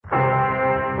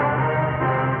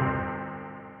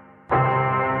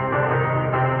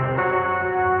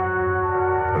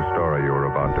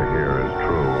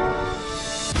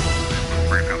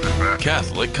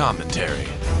Catholic commentary.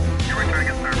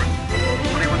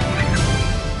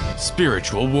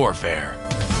 Spiritual warfare.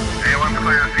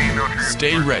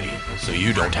 Stay ready so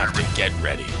you don't have to get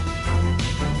ready.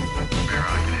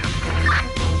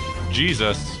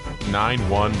 Jesus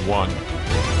 911.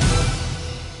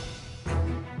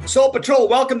 Soul Patrol,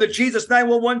 welcome to Jesus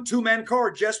 911 two-man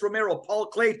corps. Jess Romero, Paul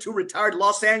Clay, two retired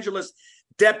Los Angeles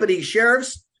deputy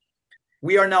sheriffs.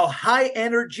 We are now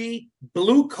high-energy,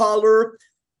 blue-collar,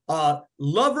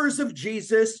 lovers of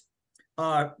Jesus,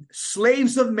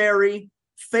 slaves of Mary,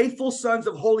 faithful sons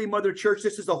of Holy Mother Church.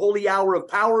 This is the holy hour of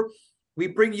power. We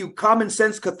bring you common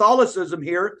sense Catholicism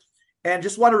here. And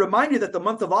just want to remind you that the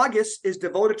month of August is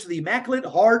devoted to the Immaculate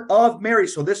Heart of Mary.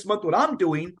 So this month, what I'm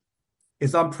doing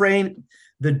is I'm praying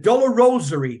the Dolor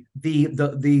Rosary,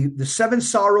 the Seven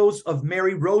Sorrows of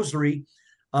Mary Rosary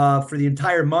for the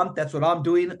entire month. That's what I'm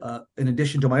doing in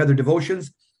addition to my other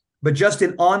devotions, but just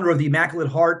in honor of the Immaculate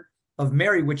Heart of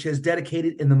Mary, which is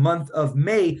dedicated in the month of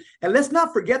May. And let's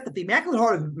not forget that the Immaculate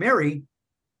Heart of Mary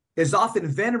is often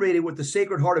venerated with the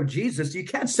Sacred Heart of Jesus. You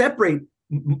can't separate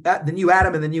the new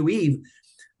Adam and the new Eve,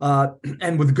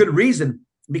 and with good reason,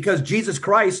 because Jesus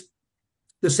Christ,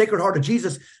 the Sacred Heart of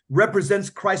Jesus,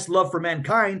 represents Christ's love for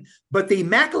mankind, but the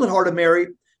Immaculate Heart of Mary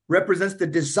represents the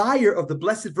desire of the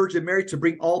Blessed Virgin Mary to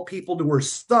bring all people to her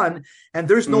Son. And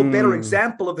there's no better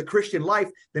example of the Christian life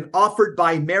than offered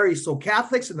by Mary. So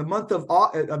Catholics in the month of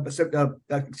the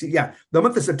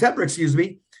month of September,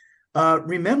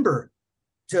 remember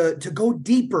to go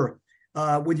deeper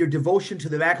with your devotion to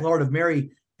the Immaculate Heart of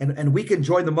Mary, and we can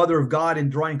join the Mother of God in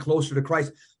drawing closer to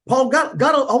Christ. Paul, I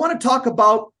want to talk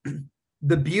about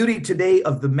the beauty today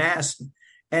of the Mass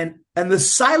and the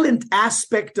silent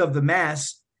aspect of the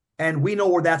Mass. And we know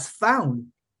where that's found.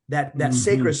 That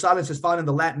sacred silence is found in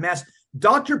the Latin Mass.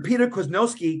 Dr. Peter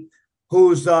Kwasniewski,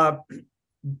 who's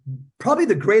probably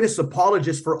the greatest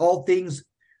apologist for all things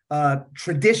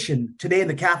tradition today in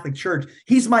the Catholic Church.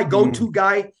 He's my go-to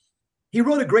guy. He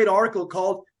wrote a great article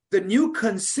called "The New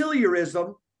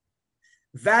Conciliarism,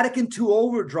 Vatican II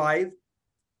Overdrive,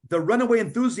 the runaway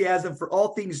enthusiasm for all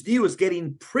things new is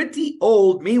getting pretty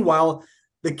old. Meanwhile,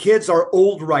 the kids are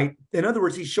old right." In other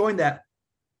words, he's showing that,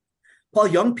 Paul,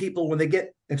 young people, when they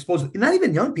get exposed, not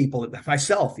even young people,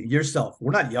 myself, yourself,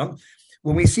 we're not young.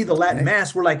 When we see the Latin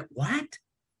Mass, we're like, what?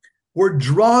 We're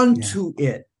drawn to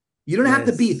it. You don't have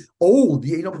to be old.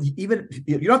 You don't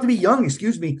have to be young,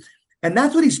 excuse me. And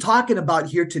that's what he's talking about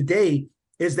here today,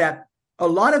 is that a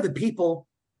lot of the people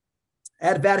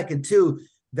at Vatican II,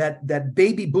 that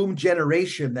baby boom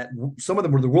generation, that some of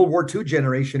them were the World War II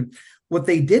generation, what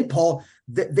they did, Paul,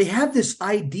 they have this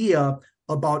idea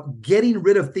about getting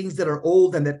rid of things that are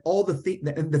old, and that all the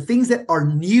things that are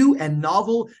new and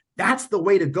novel, that's the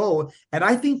way to go. And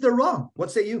I think they're wrong.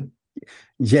 What say you?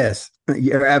 Yes,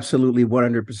 you're absolutely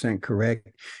 100% correct.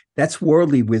 That's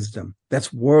worldly wisdom.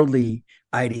 That's worldly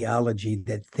ideology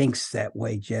that thinks that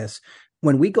way, Jess.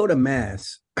 When we go to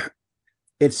Mass,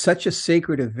 it's such a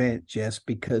sacred event, Jess,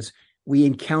 because we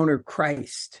encounter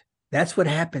Christ. That's what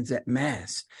happens at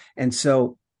Mass. And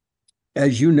so,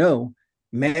 as you know,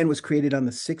 man was created on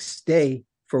the sixth day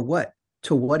for what?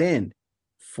 To what end?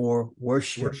 For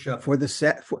worship. For the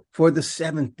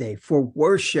seventh day, for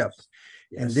worship.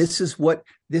 Yes. And this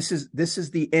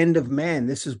is the end of man.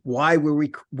 This is why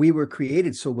we were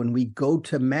created. So when we go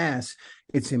to Mass,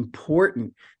 it's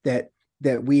important that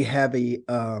we have a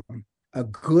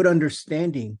good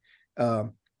understanding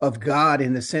of God,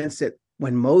 in the sense that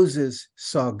when Moses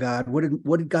saw God,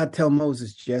 what did God tell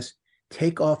Moses? Just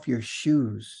take off your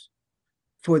shoes,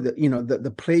 for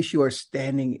the place you are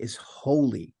standing is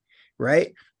holy,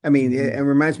 right? I mean, it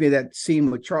reminds me of that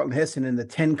scene with Charlton Heston in the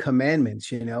Ten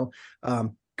Commandments.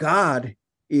 God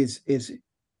is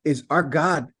our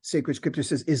God. Sacred Scripture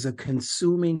says is a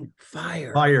consuming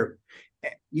fire.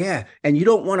 Yeah, and you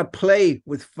don't want to play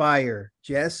with fire,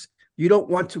 Jess. You don't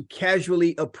want to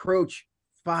casually approach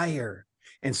fire.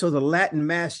 And so the Latin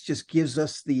Mass just gives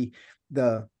us the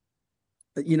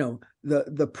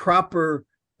proper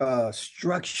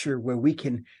structure where we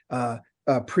can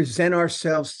present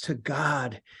ourselves to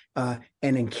God and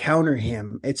encounter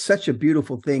Him. It's such a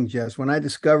beautiful thing, Jess. When I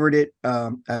discovered it,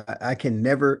 I can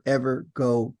never ever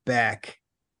go back.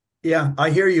 Yeah, I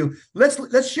hear you.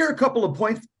 Let's share a couple of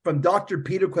points from Dr.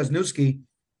 Peter Kwasniewski.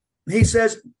 He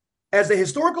says, as a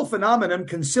historical phenomenon,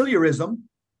 conciliarism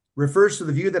refers to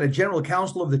the view that a general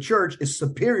council of the church is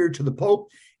superior to the Pope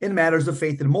in matters of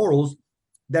faith and morals,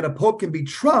 that a Pope can be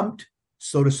trumped,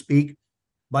 so to speak,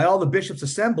 by all the bishops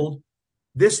assembled.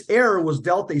 This error was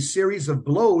dealt a series of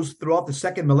blows throughout the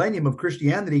second millennium of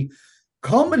Christianity,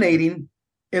 culminating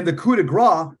in the coup de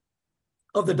grace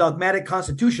of the dogmatic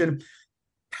constitution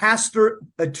Pastor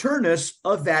Eternus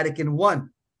of Vatican I.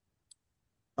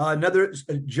 Another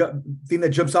thing that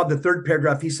jumps out, the third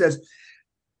paragraph, he says,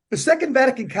 the Second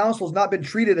Vatican Council has not been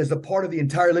treated as a part of the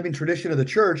entire living tradition of the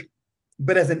church,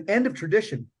 but as an end of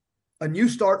tradition, a new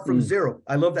start from zero.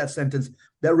 I love that sentence.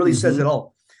 That really says it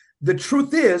all. The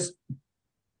truth is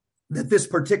that this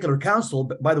particular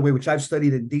council, by the way, which I've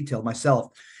studied in detail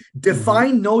myself,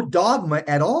 defined no dogma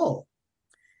at all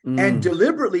and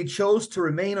deliberately chose to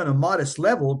remain on a modest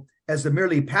level as a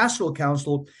merely pastoral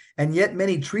council, and yet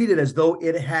many treat it as though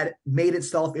it had made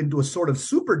itself into a sort of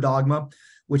super dogma,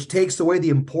 which takes away the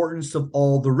importance of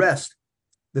all the rest.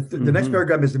 The next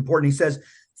paragraph is important. He says,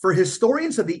 for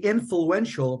historians of the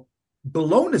influential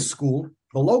Bologna school,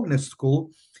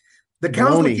 the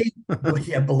council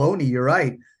gave, Bologna, you're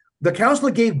right. The council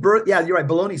gave birth, you're right,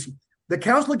 Bologna. The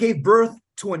council gave birth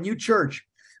to a new church,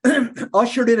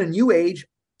 ushered in a new age,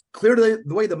 cleared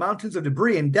the way the mountains of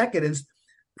debris and decadence,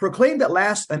 proclaimed at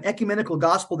last an ecumenical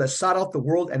gospel that sought out the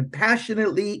world and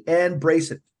passionately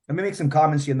embraced it. Let me make some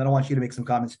comments here, and then I want you to make some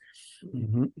comments.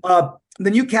 The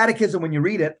New Catechism, when you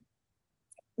read it,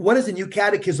 what does the New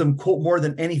Catechism quote more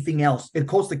than anything else? It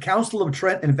quotes the Council of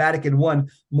Trent and Vatican I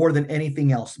more than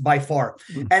anything else, by far.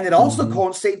 And it also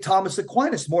quotes St. Thomas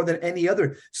Aquinas more than any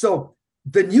other. So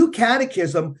the New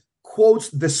Catechism quotes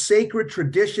the sacred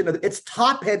tradition. It's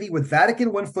top heavy with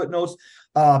Vatican I footnotes,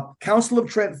 Council of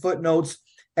Trent footnotes,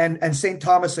 and St.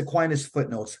 Thomas Aquinas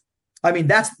footnotes. I mean,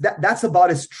 that's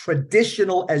about as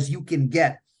traditional as you can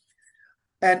get.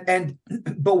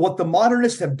 But what the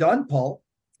modernists have done, Paul,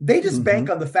 they just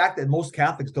bank on the fact that most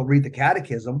Catholics don't read the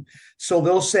catechism. So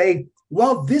they'll say,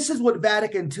 well, this is what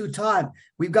Vatican II taught.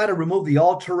 We've got to remove the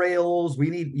altar rails.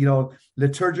 We need,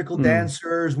 liturgical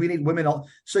dancers. We need women.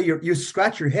 So you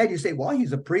scratch your head. You say, well,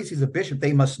 he's a priest. He's a bishop.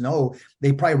 They must know.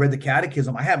 They probably read the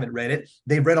catechism. I haven't read it.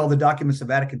 They've read all the documents of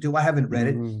Vatican II. I haven't read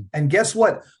it. And guess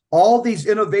what? All these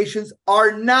innovations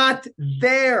are not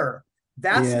there.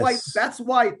 That's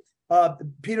why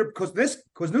Peter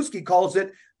Kozniewski calls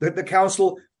it the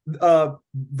council,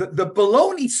 the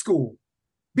Bologna school,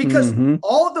 because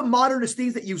all of the modernist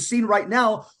things that you've seen right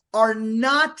now are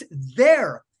not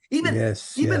there.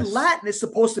 Even Latin is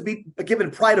supposed to be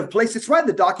given pride of place. It's right in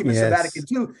the documents of Vatican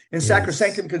II in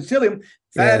Sacrosanctum Concilium.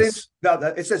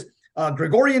 It says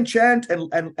Gregorian chant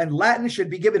and Latin should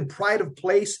be given pride of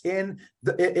place in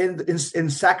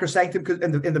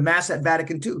Sacrosanctum in the Mass at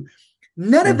Vatican II.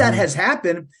 None of that has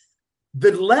happened.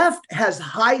 The left has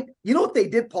hide. You know what they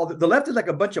did, Paul? The left is like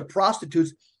a bunch of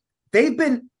prostitutes. They've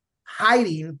been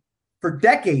hiding for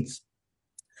decades.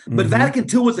 But Vatican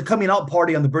II was the coming out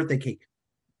party on the birthday cake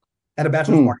at a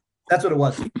bachelor's party. That's what it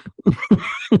was.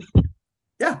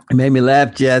 Yeah. It made me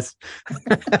laugh, Jess.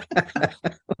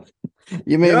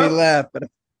 You made me laugh, but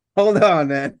hold on,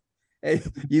 man. Hey,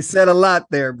 you said a lot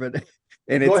there, but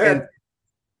Go ahead.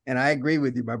 And I agree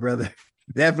with you, my brother.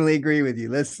 Definitely agree with you.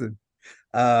 Listen,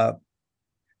 the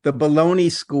Bologna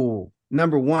school.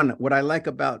 Number one, what I like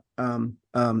about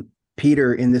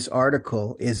Peter in this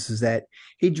article is that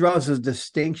he draws a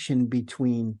distinction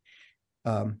between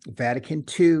Vatican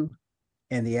II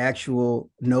and the actual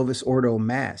Novus Ordo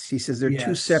Mass. He says they're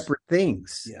two separate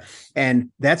things. Yes. And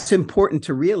that's important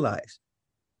to realize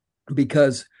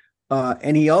because,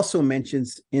 and he also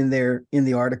mentions in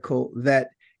the article that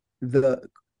the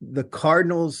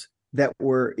cardinals that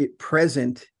were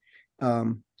present,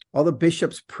 all the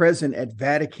bishops present at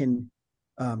Vatican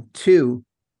II,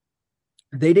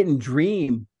 they didn't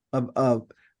dream of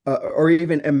or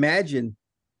even imagine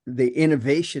the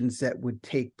innovations that would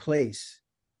take place,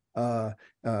 in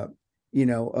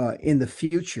the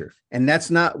future. And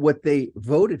that's not what they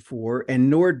voted for, and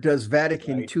nor does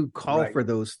Vatican II call for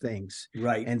those things.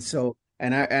 Right. And so,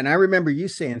 and I remember you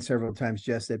saying several times,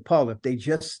 Jess, that Paul, if they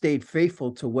just stayed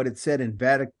faithful to what it said in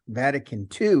Vatican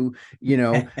II,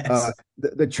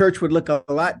 the church would look a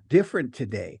lot different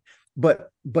today.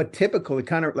 But typically,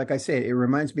 kind of like I say, it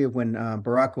reminds me of when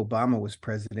Barack Obama was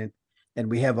president, and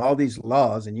we have all these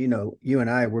laws, and you and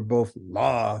I were both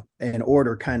law and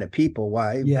order kind of people.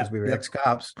 Why? Because we were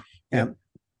ex-cops.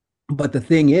 But the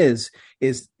thing is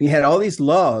we had all these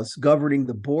laws governing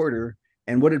the border,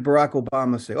 and what did Barack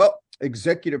Obama say? Oh,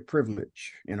 executive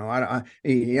privilege. I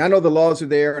know the laws are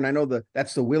there, and I know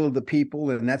that's the will of the people,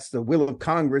 and that's the will of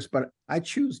Congress, but I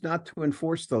choose not to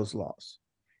enforce those laws.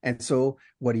 And so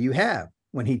what do you have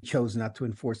when he chose not to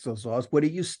enforce those laws? What do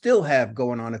you still have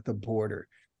going on at the border?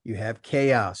 You have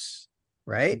chaos,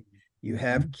 right? You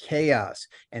have chaos.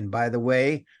 And by the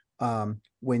way,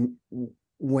 when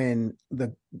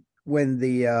the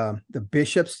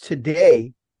bishops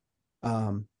today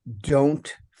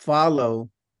don't follow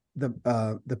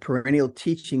the perennial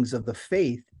teachings of the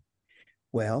faith,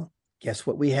 well, guess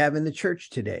what we have in the church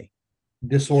today?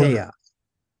 Disorder. Chaos,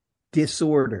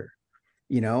 disorder.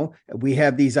 We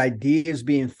have these ideas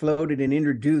being floated and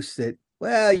introduced that,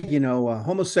 well,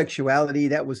 homosexuality,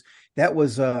 that was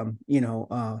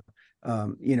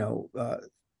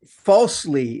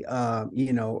falsely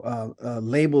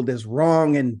labeled as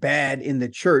wrong and bad in the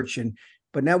church,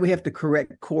 but now we have to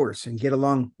correct course and get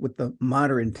along with the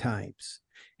modern times.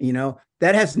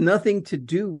 That has nothing to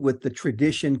do with the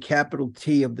tradition, capital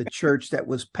T, of the church that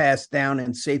was passed down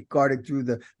and safeguarded through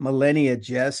the millennia,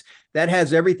 Jess. That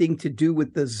has everything to do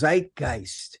with the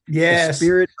zeitgeist. Yes, the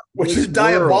spirit, which is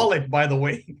diabolic, by the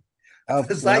way.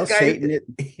 The zeitgeist.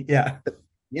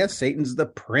 Yes, Satan's the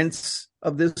prince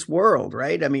of this world,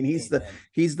 right? I mean, he's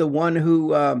the one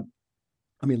who.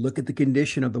 Look at the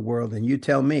condition of the world, and you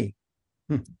tell me.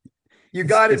 You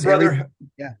got it, brother.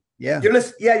 Yeah. You're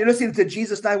listening to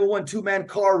Jesus 911 two-man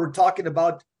car. We're talking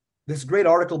about this great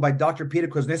article by Dr. Peter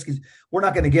Kwasniewski. We're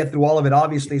not going to get through all of it,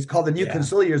 obviously. It's called The New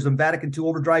Conciliarism, Vatican II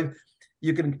Overdrive.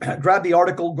 You can grab the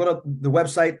article, go to the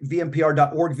website,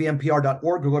 vmpr.org, vmpr.org,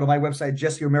 or go to my website,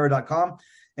 jesseomera.com,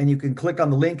 and you can click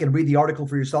on the link and read the article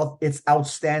for yourself. It's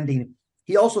outstanding.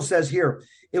 He also says here,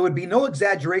 it would be no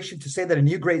exaggeration to say that a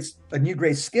new great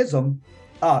schism,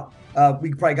 we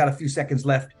probably got a few seconds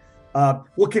left.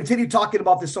 We'll continue talking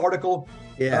about this article.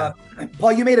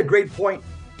 Paul, you made a great point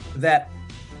that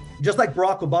just like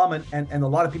Barack Obama and a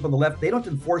lot of people on the left, they don't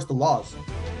enforce the laws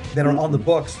that are on the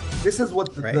books. This is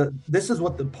what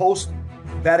the post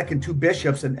Vatican II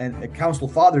bishops and council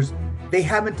fathers, they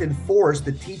haven't enforced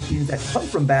the teachings that come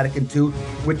from Vatican II,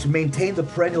 which maintain the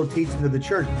perennial teachings of the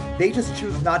church. They just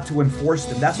choose not to enforce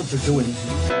them. That's what they're doing.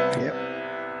 Yep.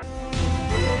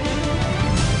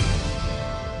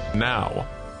 Now,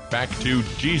 back to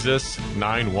Jesus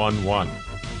 911.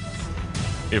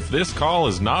 If this call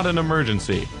is not an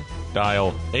emergency,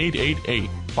 dial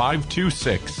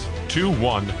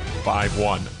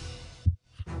 888-526-2151.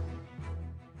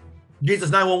 Jesus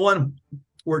 911.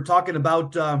 We're talking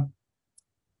about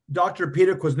Dr.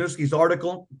 Peter Kwasniewski's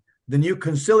article, The New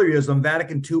Conciliarism,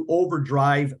 Vatican II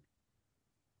Overdrive.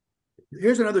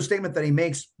 Here's another statement that he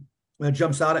makes that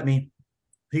jumps out at me.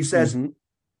 He says,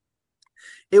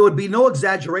 it would be no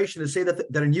exaggeration to say that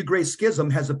a new great schism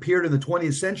has appeared in the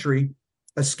 20th century,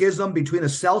 a schism between a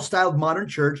self-styled modern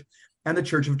church and the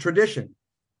church of tradition.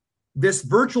 This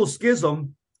virtual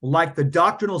schism, like the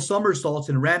doctrinal somersaults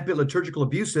and rampant liturgical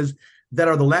abuses that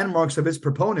are the landmarks of its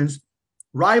proponents,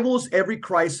 rivals every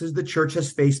crisis the church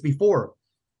has faced before.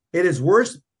 It is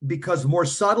worse because more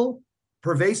subtle,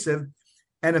 pervasive,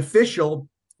 and official,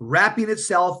 wrapping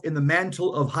itself in the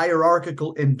mantle of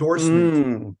hierarchical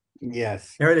endorsement.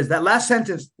 Yes. There it is. That last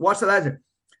sentence, watch that last sentence.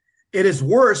 It is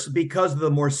worse because of the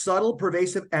more subtle,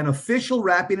 pervasive, and official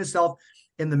wrapping itself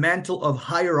in the mantle of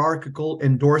hierarchical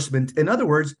endorsement. In other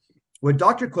words, what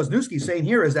Dr. Kwasniewski is saying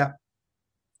here is that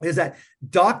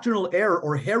doctrinal error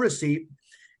or heresy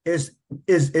is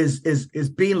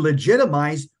being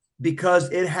legitimized because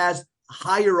it has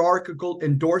hierarchical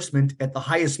endorsement at the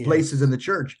highest places in the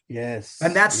church. Yes.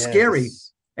 And that's scary.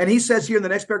 And he says here in the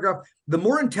next paragraph, the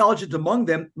more intelligent among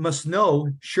them must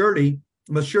surely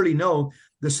know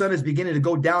the sun is beginning to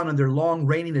go down on their long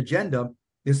reigning agenda.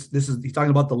 This is he's talking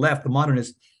about the left, the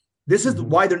modernists. This is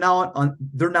why they're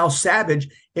now savage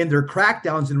in their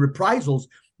crackdowns and reprisals.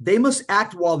 They must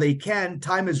act while they can.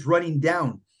 Time is running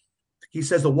down. He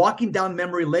says, the walking down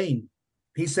memory lane.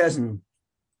 He says,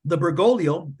 the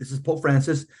Bergoglio, this is Pope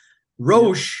Francis,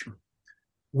 Roche,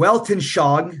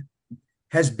 Weltanschauung,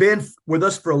 has been with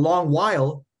us for a long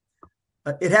while.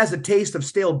 It has a taste of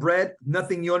stale bread,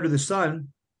 nothing new under the sun,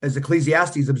 as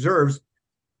Ecclesiastes observes.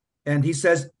 And he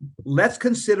says, let's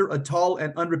consider a tall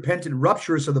and unrepentant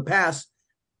rupturist of the past,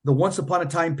 the once upon a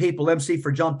time papal MC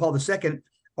for John Paul II,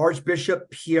 Archbishop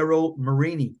Piero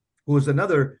Marini, who is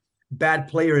another bad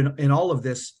player in all of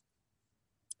this.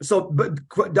 So, but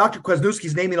Dr. Kwasniewski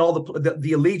is naming all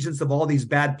the allegiance of all these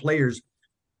bad players.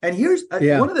 And here's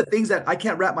one of the things that I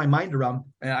can't wrap my mind around.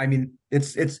 I mean, it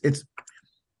goes to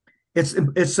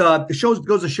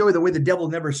show you the way the devil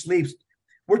never sleeps.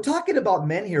 We're talking about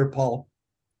men here, Paul,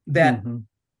 that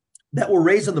were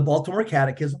raised on the Baltimore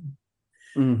Catechism.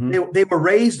 They were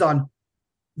raised on.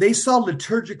 They saw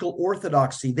liturgical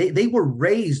orthodoxy. They were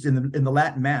raised in the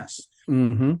Latin Mass.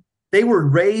 They were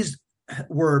raised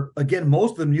where, again,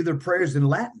 most of them knew their prayers in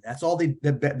Latin. That's all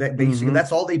basically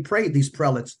that's all they prayed. These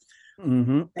prelates.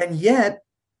 And yet,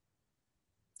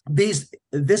 this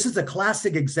is a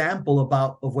classic example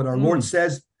of what our Lord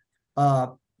says.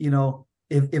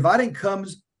 If I didn't come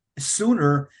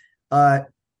sooner,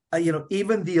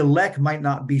 even the elect might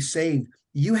not be saved.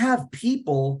 You have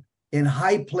people in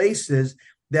high places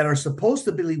that are supposed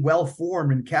to be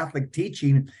well-formed in Catholic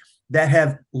teaching that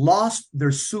have lost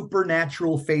their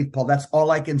supernatural faith, Paul. That's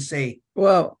all I can say.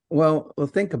 Well,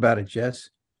 think about it, Jess.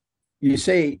 You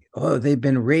say, oh, they've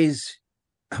been raised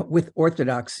with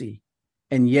orthodoxy,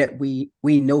 and yet we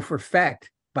know for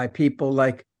fact by people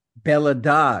like Bella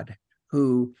Dodd,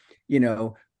 who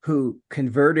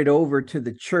converted over to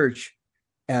the church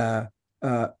under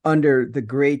the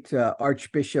great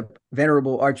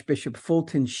Venerable Archbishop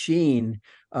Fulton Sheen.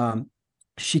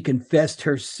 She confessed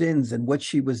her sins and what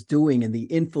she was doing, and the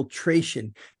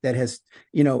infiltration that has,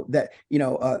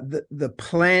 the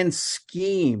planned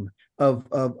scheme of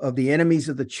the enemies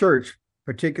of the church,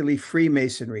 particularly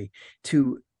Freemasonry,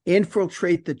 to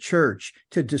infiltrate the church,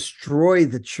 to destroy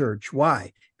the church.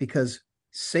 Why? Because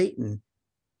Satan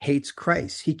hates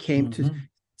Christ. He came to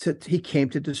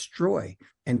destroy,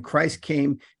 and Christ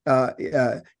came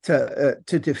to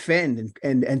defend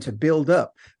and to build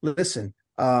up. Listen,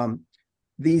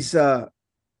 these the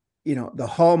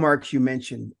hallmarks you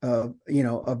mentioned of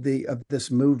this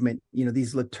movement,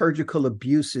 these liturgical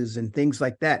abuses and things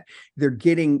like that,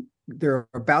 they're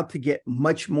about to get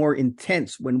much more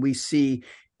intense when we see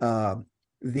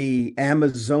the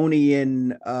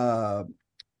Amazonian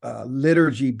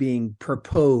liturgy being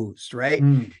proposed, right?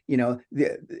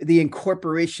 The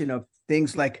incorporation of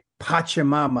things like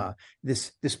Pachamama,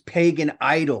 this pagan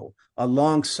idol,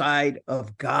 alongside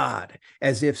of God,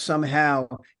 as if somehow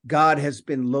God has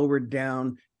been lowered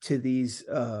down to these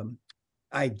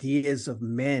ideas of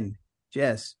men.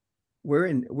 Jess, we're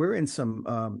in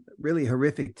some really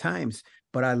horrific times,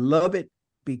 but I love it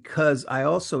because I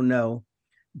also know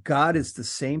God is the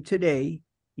same today,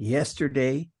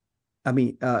 yesterday,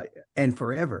 and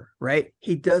forever, right?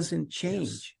 He doesn't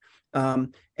change. Yes.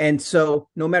 And so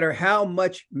no matter how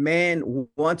much man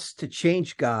wants to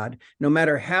change God, no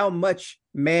matter how much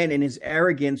man in his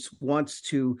arrogance wants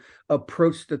to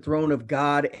approach the throne of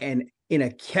God and in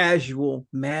a casual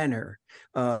manner,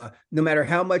 no matter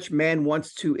how much man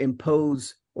wants to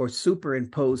impose or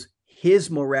superimpose his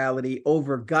morality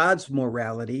over God's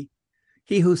morality,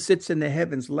 he who sits in the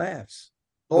heavens laughs.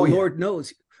 The Lord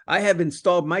knows. I have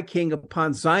installed my king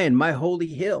upon Zion, my holy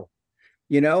hill.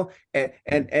 And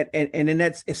in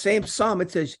that same psalm,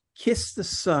 it says, kiss the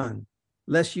Son,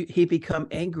 lest he become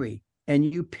angry and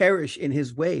you perish in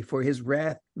his way, for his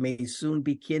wrath may soon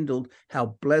be kindled.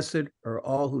 How blessed are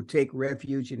all who take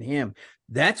refuge in him.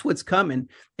 That's what's coming.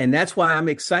 And that's why I'm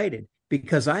excited,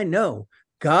 because I know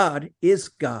God is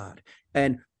God.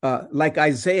 And like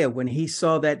Isaiah, when he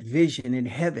saw that vision in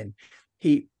heaven,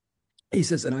 he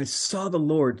says, and I saw the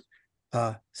Lord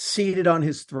seated on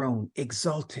his throne,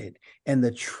 exalted, and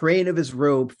the train of his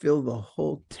robe filled the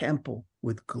whole temple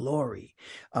with glory.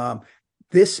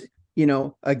 This,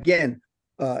 again,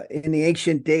 in the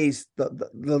ancient days,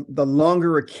 the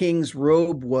longer a king's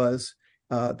robe was,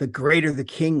 the greater the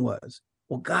king was.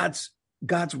 Well, God's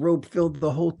robe filled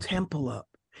the whole temple up.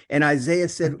 And Isaiah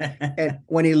said, and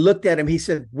when he looked at him, he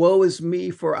said, woe is me,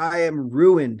 for I am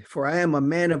ruined, for I am a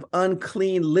man of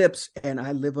unclean lips, and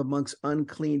I live amongst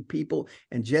unclean people.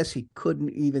 And Jesse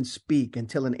couldn't even speak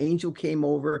until an angel came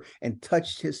over and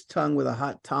touched his tongue with a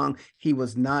hot tongue. He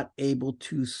was not able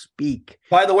to speak.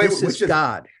 By the way, this is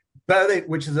God. By the way,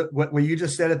 which is what you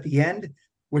just said at the end,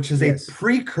 which is a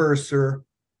precursor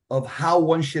of how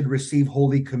one should receive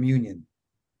Holy Communion.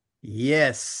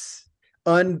 Yes.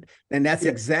 And that's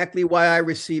exactly why I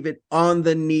receive it on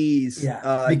the knees.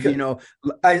 Because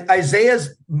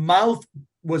Isaiah's mouth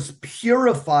was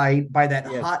purified by that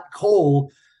hot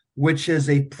coal, which is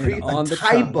a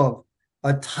type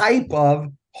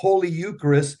of Holy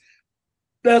Eucharist.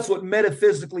 That's what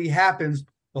metaphysically happens.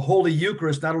 The Holy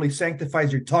Eucharist not only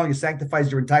sanctifies your tongue, it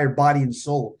sanctifies your entire body and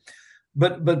soul.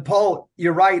 But Paul,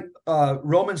 you're right.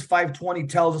 Romans 5:20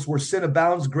 tells us where sin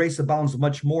abounds, grace abounds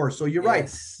much more. So you're right.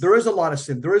 There is a lot of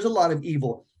sin. There is a lot of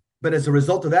evil. But as a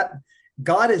result of that,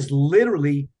 God is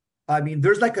literally,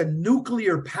 there's like a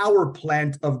nuclear power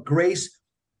plant of grace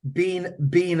being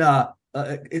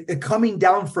coming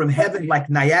down from heaven like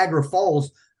Niagara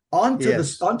Falls onto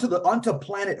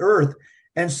planet Earth.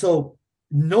 And so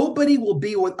nobody will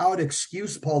be without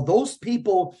excuse, Paul. Those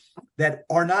people that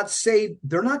are not saved,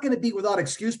 they're not going to be without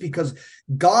excuse because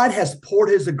God has poured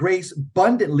his grace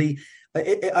abundantly.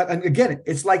 And again,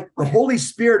 it's like the Holy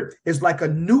Spirit is like a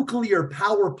nuclear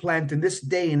power plant in this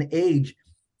day and age.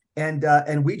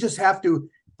 And we just have to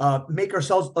make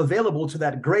ourselves available to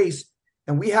that grace.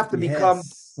 And we have to become,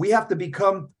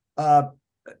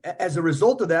 as a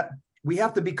result of that, we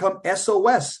have to become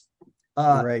SOS.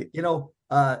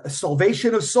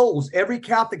 salvation of souls. Every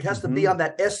Catholic has to be on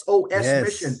that SOS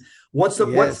mission. What's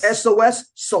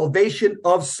SOS? Salvation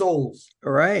of souls.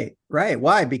 Right.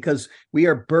 Why? Because we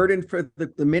are burdened for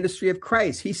the ministry of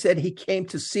Christ. He said he came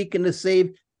to seek and to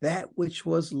save that which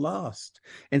was lost.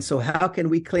 And so how can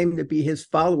we claim to be his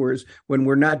followers when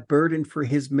we're not burdened for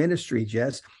his ministry,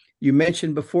 Jess? You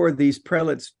mentioned before these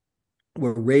prelates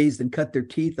were raised and cut their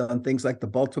teeth on things like the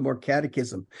Baltimore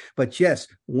Catechism. But yes,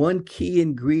 one key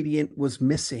ingredient was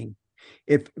missing.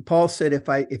 If Paul said, if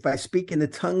I speak in the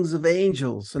tongues of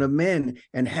angels and of men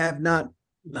and have not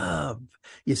love,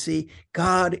 you see,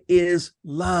 God is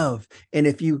love. And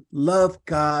if you love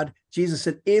God, Jesus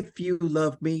said, if you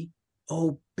love me,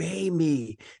 obey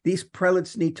me. These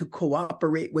prelates need to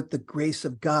cooperate with the grace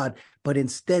of God, but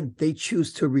instead they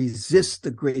choose to resist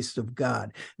the grace of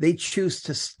God. They choose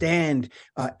to stand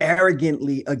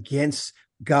arrogantly against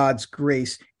God's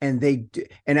grace, and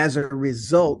as a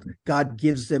result, God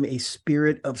gives them a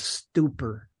spirit of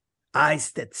stupor,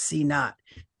 eyes that see not,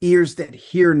 ears that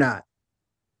hear not.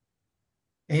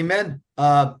 Amen.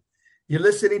 You're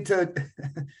listening to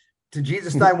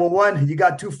Jesus 911. You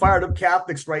got two fired up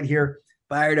Catholics right here.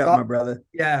 Fired up, my brother.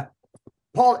 Yeah.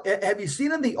 Paul, have you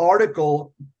seen in the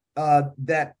article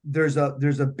that there's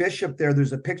a bishop there?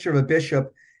 There's a picture of a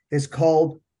bishop. It's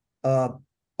called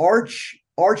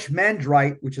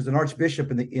Archimandrite, which is an archbishop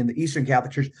in the Eastern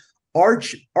Catholic Church.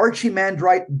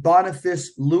 Archimandrite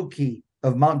Boniface Lukey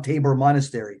of Mount Tabor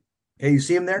Monastery. Okay, you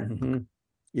see him there? Mm-hmm.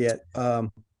 Yeah.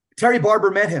 Terry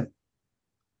Barber met him.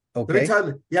 Okay. Let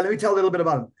me tell a little bit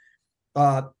about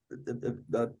him.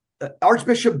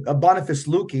 Archbishop Boniface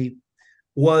Lukey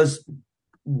was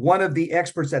one of the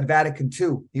experts at Vatican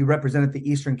II. He represented the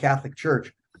Eastern Catholic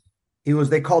Church.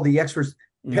 They called the experts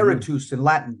peritus in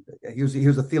Latin. He was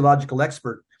a theological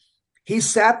expert. He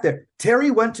sat there. Terry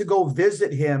went to go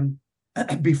visit him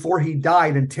before he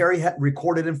died, and Terry had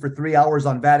recorded him for 3 hours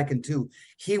on Vatican II.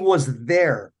 He was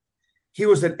there. He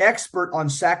was an expert on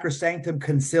Sacrosanctum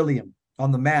Concilium,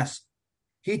 on the Mass.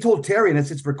 He told Terry, and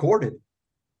it's recorded.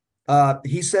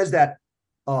 He says that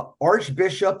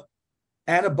Archbishop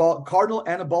Cardinal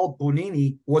Annibal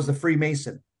Bonini was a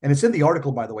Freemason, and it's in the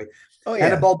article, by the way. Oh yeah,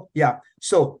 Annibal, yeah.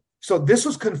 So this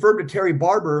was confirmed to Terry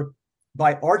Barber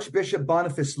by Archbishop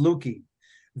Boniface Lukey,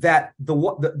 that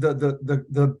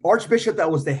the Archbishop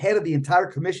that was the head of the entire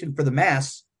commission for the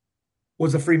Mass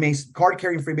was a Freemason,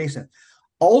 card-carrying Freemason.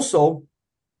 Also,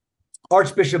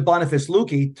 Archbishop Boniface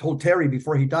Lukey told Terry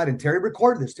before he died, and Terry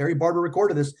recorded this. Terry Barber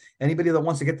recorded this. Anybody that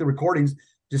wants to get the recordings,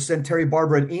 just send Terry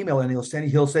Barber an email, and he'll send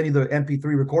you the MP3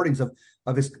 recordings of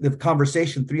the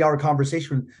conversation, 3-hour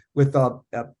conversation with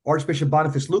Archbishop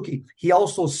Boniface Lukey. He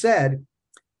also said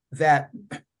that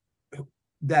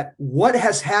what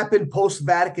has happened post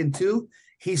Vatican II,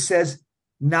 he says,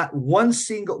 not one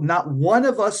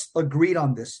of us agreed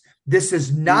on this. This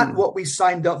is not what we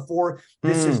signed up for.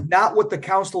 This is not what the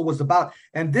council was about.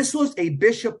 And this was a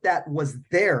bishop that was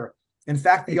there. In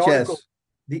fact, the article.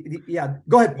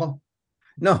 Go ahead, Paul.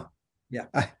 No. Yeah.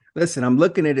 Listen, I'm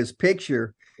looking at his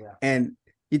picture, and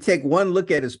you take one look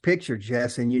at his picture,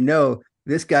 Jess, and you know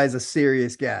this guy's a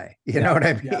serious guy. You know what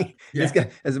I mean? Yeah. This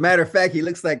guy, as a matter of fact, he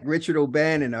looks like Richard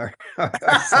O'Bannon, our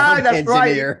sound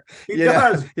engineer. Right. He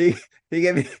does. He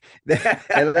gave me.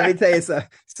 And let me tell you, so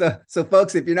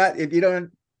folks,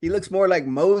 he looks more like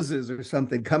Moses or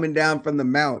something coming down from the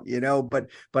mount,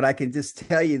 But I can just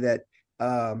tell you that,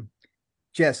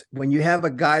 Jess, when you have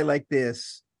a guy like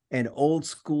this, an old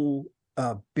school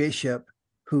bishop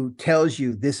who tells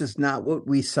you this is not what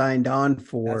we signed on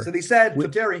for. That's what he said to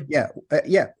Terry. Yeah,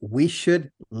 we should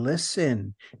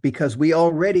listen, because we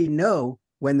already know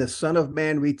when the Son of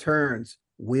Man returns,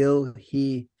 will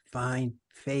he find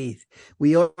faith?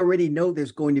 We already know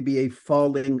there's going to be a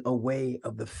falling away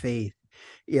of the faith.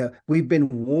 Yeah, we've been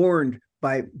warned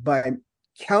by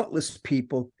countless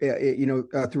people,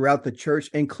 throughout the church,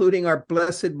 including our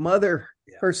Blessed Mother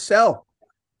herself.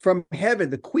 From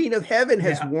heaven, the Queen of Heaven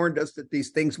has warned us that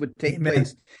these things would take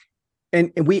place.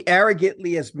 And we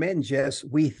arrogantly, as men, Jess,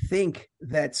 we think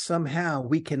that somehow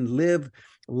we can live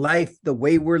life the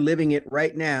way we're living it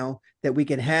right now, that we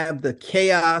can have the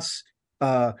chaos,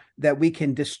 that we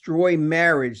can destroy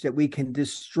marriage, that we can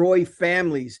destroy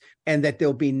families, and that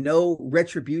there'll be no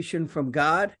retribution from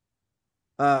God.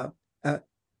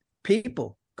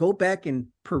 People, go back and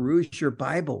peruse your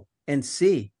Bible and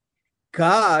see.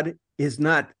 God is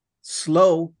not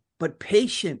slow, but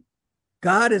patient.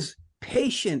 God is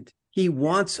patient. He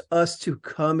wants us to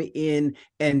come in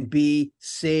and be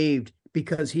saved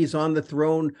because he's on the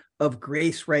throne of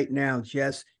grace right now,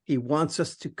 Jess. He wants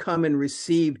us to come and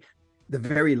receive the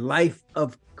very life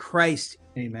of Christ.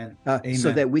 Amen.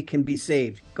 So that we can be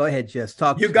saved. Go ahead, Jess.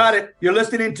 Talk. You got it. You're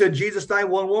listening to Jesus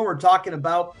 911. We're talking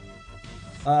about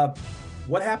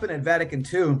what happened at Vatican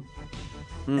II,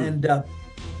 and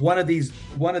one of these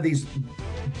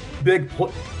big.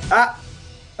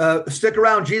 Stick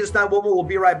around. Jesus 911. We'll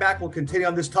be right back. We'll continue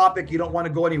on this topic. You don't want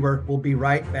to go anywhere. We'll be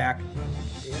right back.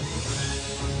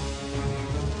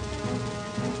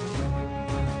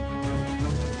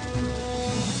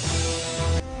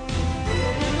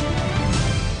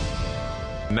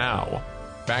 Now,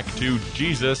 back to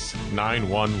Jesus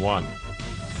 911.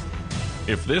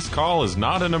 If this call is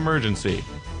not an emergency,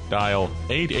 dial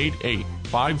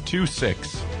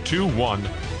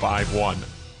 888-526-2151.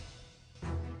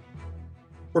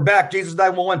 We're back. Jesus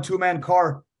 911, two-man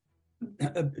car.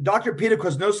 Dr. Peter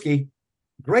Kwasniewski,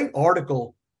 great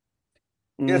article.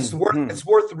 It's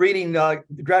worth reading.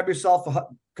 Grab yourself a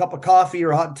cup of coffee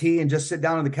or hot tea and just sit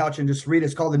down on the couch and just read it.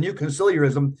 It's called The New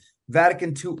Conciliarism, Vatican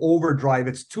II Overdrive.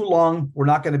 It's too long. We're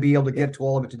not going to be able to get to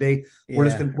all of it today. But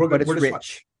it's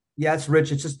rich. Yeah, it's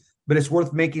rich. But it's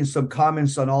worth making some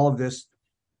comments on all of this.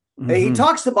 He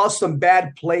talks about some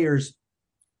bad players.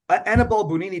 Annibale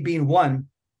Bugnini being one.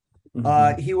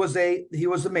 He was a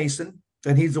Mason,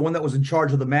 and he's the one that was in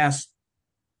charge of the mass.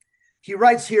 He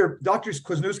writes here, Dr.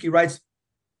 Kwasniewski writes,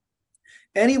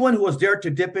 anyone who has dared to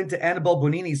dip into Annibale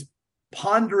Bugnini's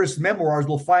ponderous memoirs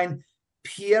will find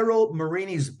Piero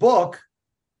Marini's book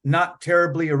not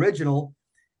terribly original.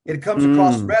 It comes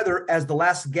across rather as the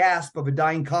last gasp of a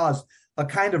dying cause, a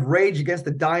kind of rage against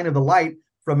the dying of the light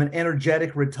from an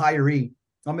energetic retiree.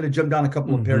 I'm going to jump down a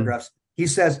couple of paragraphs. He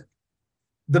says,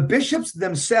 the bishops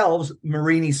themselves,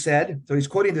 Marini said, so he's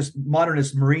quoting this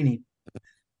modernist Marini,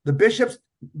 Bishop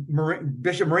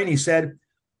Marini said,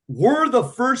 were the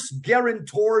first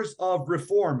guarantors of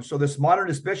reform. So this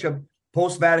modernist bishop,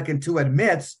 post-Vatican II,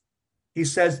 admits, he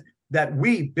says that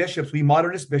we bishops, we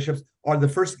modernist bishops, are the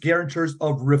first guarantors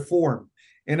of reform.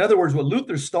 In other words, what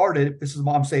Luther started, this is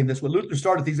why I'm saying this, what Luther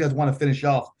started, these guys want to finish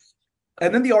off.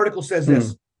 And then the article says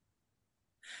this,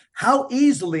 how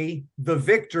easily the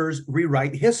victors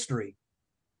rewrite history.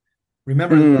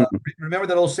 Remember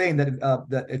that old saying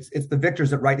that it's the victors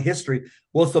that write history.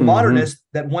 Well, it's the modernists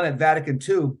that won at Vatican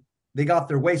II. They got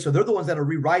their way. So they're the ones that are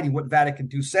rewriting what Vatican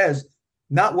II says,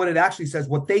 not what it actually says,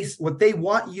 what they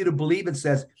want you to believe it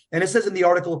says. And it says in the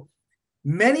article,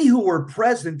 many who were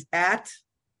present at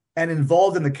and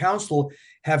involved in the council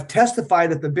have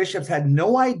testified that the bishops had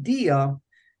no idea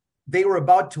they were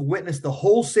about to witness the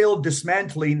wholesale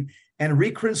dismantling and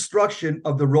reconstruction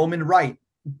of the Roman Rite.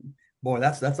 Boy,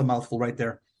 that's a mouthful right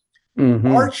there.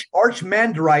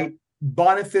 Archimandrite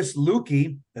Boniface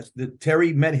Lucchi,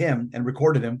 Terry met him and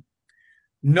recorded him,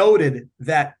 noted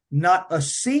that not a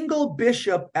single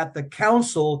bishop at the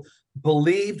council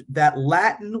believed that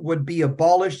Latin would be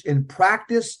abolished in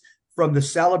practice from the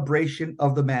celebration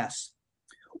of the Mass,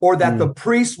 or that the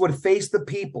priests would face the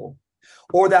people,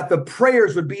 or that the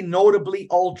prayers would be notably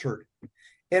altered.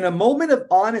 In a moment of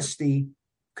honesty,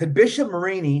 could Bishop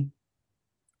Marini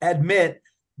admit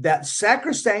that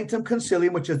Sacrosanctum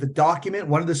Concilium, which is the document,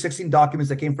 one of the 16 documents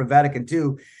that came from Vatican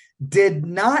II, did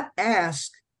not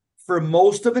ask for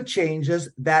most of the changes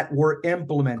that were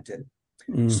implemented?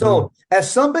 So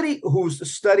as somebody who's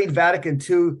studied Vatican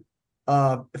II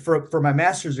for my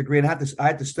master's degree, and I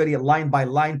had to study it line by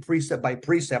line, precept by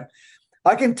precept,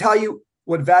 I can tell you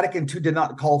what Vatican II did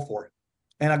not call for.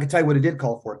 And I can tell you what it did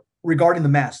call for regarding the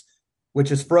Mass,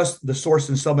 which is for us the source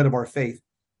and summit of our faith.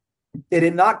 It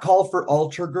did not call for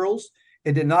altar girls.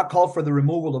 It did not call for the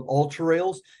removal of altar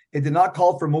rails. It did not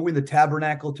call for moving the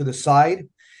tabernacle to the side.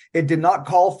 It did not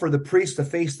call for the priest to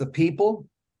face the people.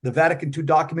 The Vatican II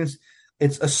documents,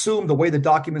 it's assumed the way the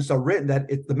documents are written that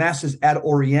the Mass is ad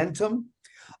orientem.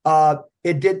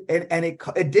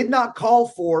 It did not call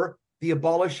for the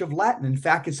abolish of Latin. In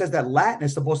fact, it says that Latin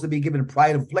is supposed to be given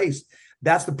pride of place.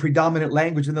 That's the predominant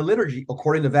language in the liturgy,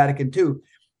 according to Vatican II.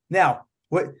 Now,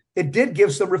 it did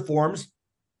give some reforms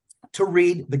to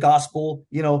read the gospel,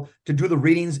 to do the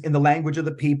readings in the language of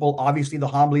the people, obviously the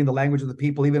homily in the language of the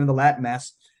people, even in the Latin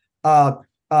Mass.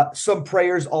 Some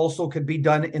prayers also could be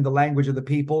done in the language of the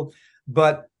people.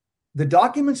 But the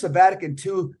documents of Vatican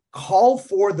II call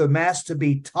for the Mass to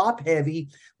be top-heavy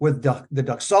with the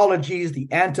doxologies, the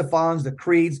antiphons, the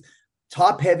creeds,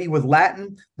 top-heavy with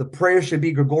Latin. The prayer should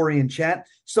be Gregorian chant.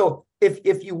 So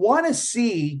if you want to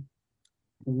see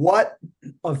what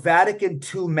a Vatican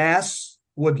II Mass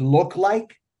would look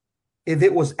like if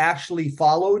it was actually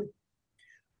followed,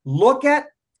 look at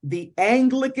the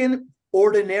Anglican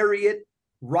ordinariate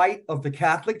rite of the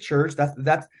Catholic Church.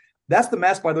 That's That's the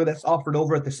Mass, by the way, that's offered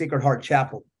over at the Sacred Heart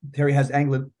Chapel. Terry has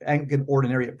Anglican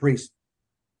Ordinariate priest.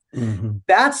 Mm-hmm.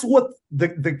 That's what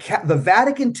the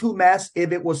Vatican II Mass,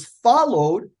 if it was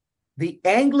followed, the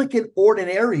Anglican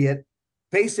Ordinariate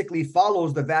basically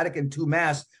follows the Vatican II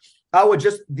Mass. I would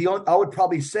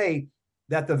probably say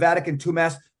that the Vatican II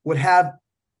Mass would have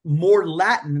more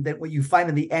Latin than what you find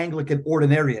in the Anglican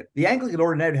Ordinariate. The Anglican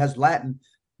Ordinariate has Latin,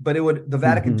 but the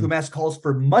Vatican II Mass calls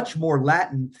for much more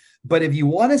Latin. But if you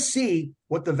want to see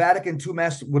what the Vatican II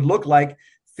Mass would look like,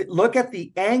 look at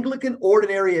the Anglican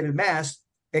Ordinariate Mass,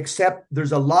 except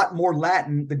there's a lot more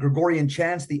Latin, the Gregorian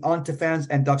chants, the antiphons,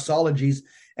 and doxologies.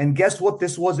 And guess what?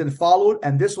 This wasn't followed,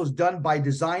 and this was done by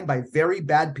design by very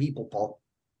bad people, Paul.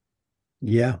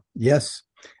 Yeah. Yes,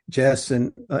 Jess.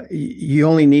 And you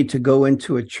only need to go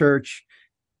into a church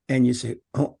and you say,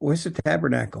 oh, where's the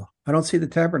tabernacle? I don't see the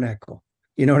tabernacle.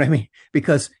 You know what I mean?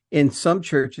 Because in some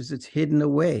churches, it's hidden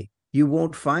away. You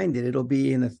won't find it. It'll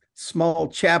be in a small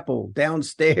chapel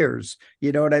downstairs.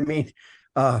 You know what I mean?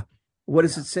 What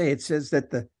does it say? It says that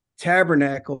the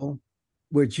tabernacle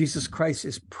where Jesus Christ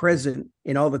is present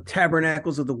in all the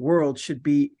tabernacles of the world should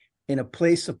be in a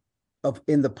place of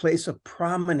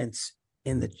prominence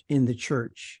in the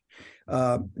church.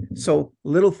 So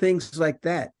little things like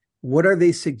that. What are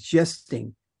they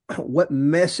suggesting? What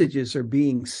messages are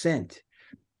being sent?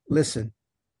 Listen,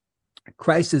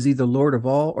 Christ is either Lord of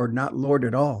all or not Lord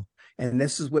at all. And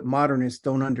this is what modernists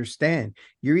don't understand.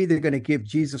 You're either going to give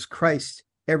Jesus Christ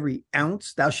every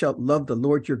ounce. Thou shalt love the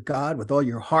Lord your God with all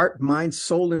your heart, mind,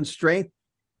 soul, and strength,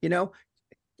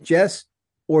 Jess,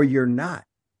 or you're not.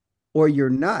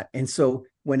 And so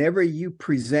whenever you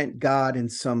present God in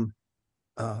some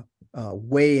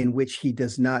way in which he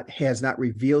has not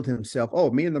revealed himself,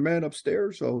 oh, me and the man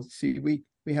upstairs, oh, see, we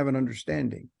have an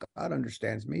understanding. God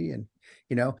understands me. And,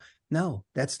 no,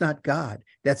 that's not God.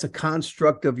 That's a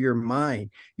construct of your mind.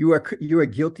 You are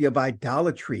guilty of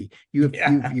idolatry.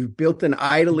 You've built an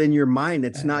idol in your mind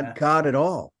that's not God at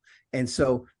all. And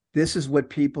so this is what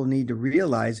people need to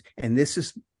realize. And this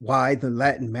is why the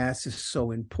Latin Mass is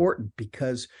so important,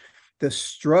 because the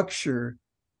structure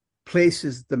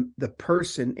places the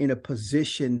person in a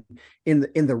position, in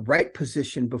the right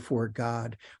position before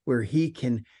God, where he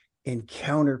can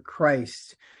encounter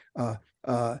Christ, and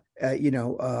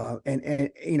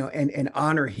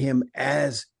honor him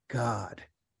as God.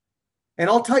 And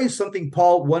I'll tell you something,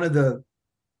 Paul. One of the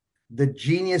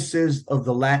geniuses of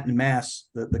the Latin Mass,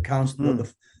 the council,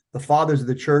 the fathers of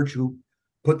the church who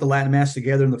put the Latin Mass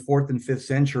together in the 4th and 5th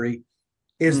century,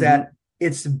 is that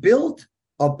it's built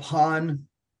upon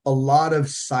a lot of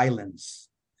silence.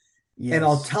 Yes. And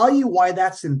I'll tell you why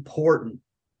that's important,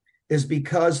 is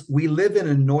because we live in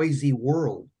a noisy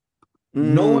world.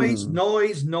 Noise.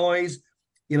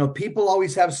 People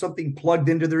always have something plugged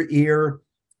into their ear.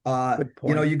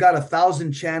 You got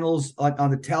 1,000 channels on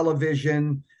the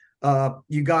television.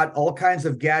 You got all kinds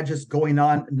of gadgets going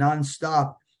on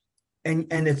nonstop. And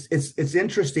it's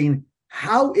interesting.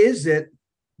 How is it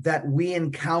that we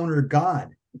encounter God?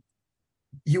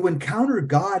 You encounter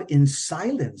God in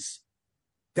silence.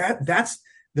 That's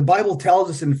the Bible tells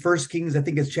us in 1 Kings, I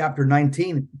think it's chapter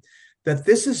 19, that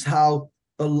this is how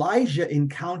Elijah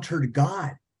encountered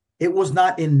God. It was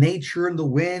not in nature, in the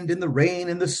wind, in the rain,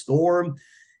 in the storm.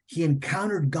 He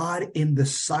encountered God in the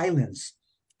silence.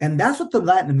 And that's what the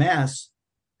Latin Mass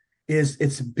is.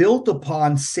 It's built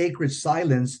upon sacred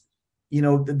silence.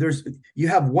 You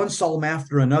have one psalm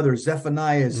after another,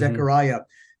 Zephaniah, Zechariah.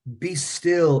 Be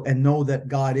still and know that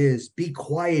God is. Be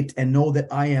quiet and know that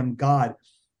I am God.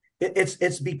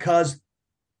 It's because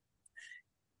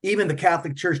even the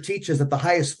Catholic Church teaches that the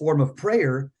highest form of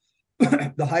prayer,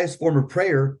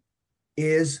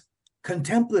 is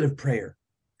contemplative prayer.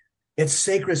 It's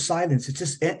sacred silence.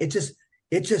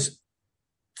 It's just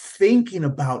thinking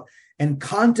about and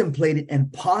contemplating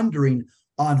and pondering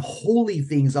on holy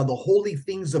things, on the holy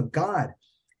things of God.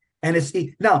 And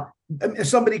now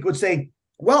somebody could say,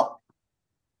 well,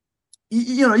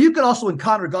 you could also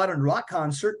encounter God in a rock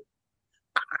concert.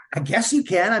 I guess you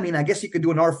can. I mean, I guess you could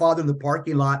do an Our Father in the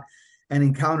parking lot and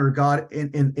encounter God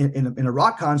in a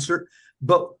rock concert.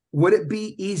 But would it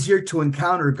be easier to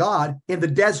encounter God in the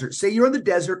desert? Say you're in the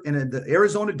desert, in the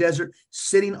Arizona desert,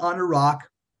 sitting on a rock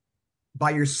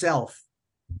by yourself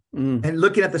and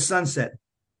looking at the sunset.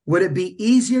 Would it be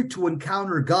easier to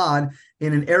encounter God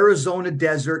in an Arizona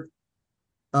desert,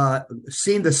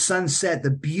 seeing the sunset,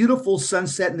 the beautiful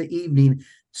sunset in the evening,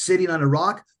 sitting on a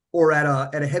rock, or at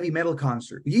a heavy metal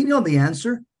concert? You know the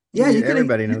answer. Yeah,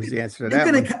 everybody knows the answer to that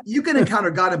one. You can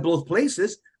encounter God in both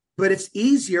places, but it's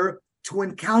easier to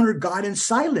encounter God in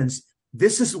silence.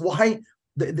 This is why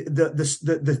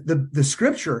the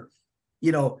scripture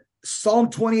Psalm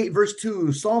 28, verse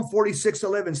 2, Psalm 46,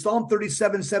 11, Psalm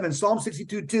 37, 7, Psalm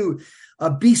 62, 2.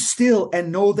 Be still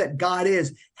and know that God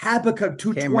is. Habakkuk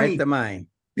 2:20. Came right to mind.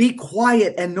 Be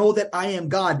quiet and know that I am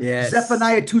God. Yes.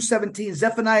 Zephaniah 2:17,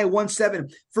 Zephaniah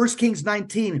 1:7, 1 Kings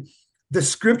 19. The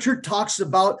scripture talks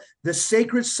about the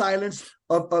sacred silence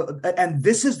and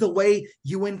this is the way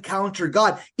you encounter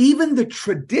God. Even the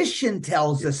tradition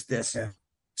tells us this. Yeah.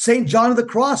 St. John of the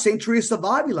Cross, St. Teresa of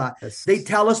Avila, Yes. they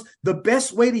tell us the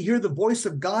best way to hear the voice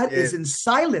of God is in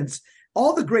silence.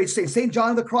 All the great saints, St. John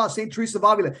of the Cross, St. Teresa of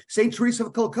Avila, St. Teresa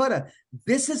of Calcutta,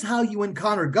 this is how you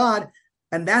encounter God.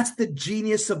 And that's the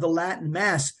genius of the Latin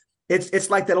Mass. It's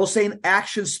like that old saying,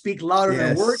 actions speak louder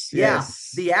than words.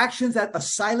 Yes. Yeah, the actions at a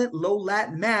silent, low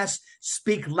Latin Mass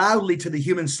speak loudly to the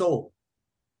human soul.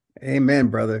 Amen,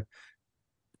 brother.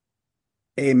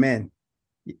 Amen.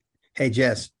 Hey,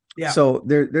 Jess. Yeah. So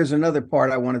there's another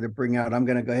part I wanted to bring out. I'm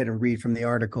going to go ahead and read from the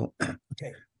article.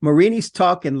 Okay. Marini's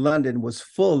talk in London was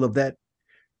full of that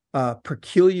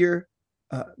peculiar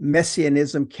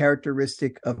messianism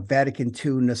characteristic of Vatican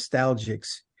II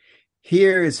nostalgics.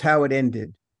 Here is how it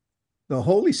ended. The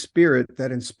Holy Spirit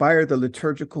that inspired the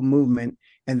liturgical movement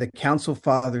and the Council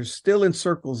Fathers still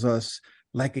encircles us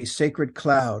like a sacred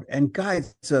cloud and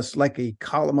guides us like a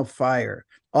column of fire,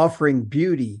 offering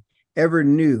beauty ever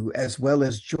new as well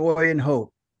as joy and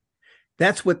hope.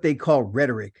 That's what they call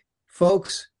rhetoric,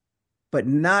 folks, but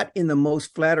not in the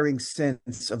most flattering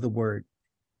sense of the word.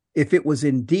 If it was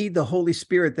indeed the Holy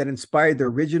Spirit that inspired the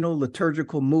original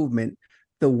liturgical movement,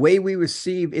 the way we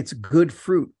receive its good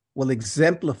fruit will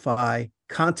exemplify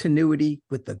continuity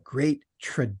with the great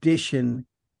tradition,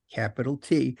 capital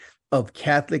T, of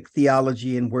Catholic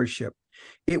theology and worship.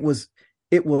 It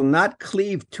will not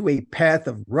cleave to a path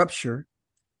of rupture,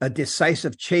 a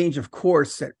decisive change of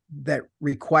course that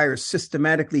requires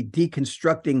systematically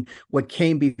deconstructing what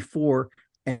came before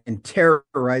and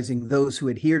terrorizing those who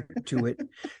adhered to it.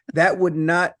 That would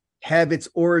not have its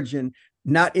origin,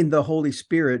 not in the Holy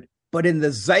Spirit, but in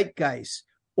the zeitgeist,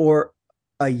 or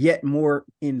a yet more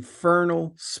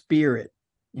infernal spirit.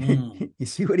 You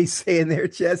see what he's saying there,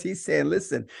 Jess? He's saying,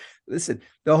 listen,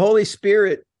 the Holy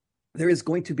Spirit, there is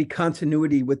going to be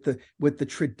continuity with the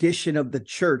tradition of the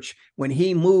church. When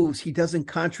he moves, he doesn't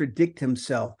contradict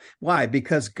himself. Why?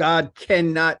 Because God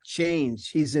cannot change.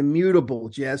 He's immutable,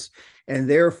 Jess. And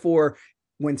therefore,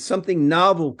 when something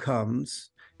novel comes,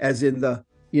 as in the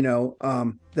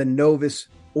Novus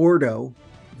Ordo,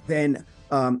 then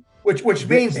which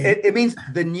means it means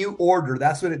the new order.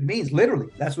 That's what it means. Literally,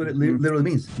 that's what it literally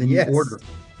means. The new order.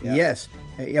 Yeah. Yes.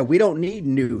 Yeah, we don't need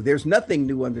new. There's nothing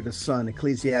new under the sun,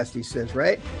 Ecclesiastes says,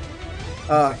 right?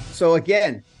 So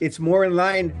again, it's more in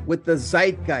line with the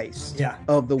zeitgeist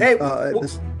of the.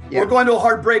 We're going to a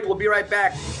hard break. We'll be right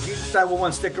back. Jesus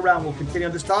 911, stick around. We'll continue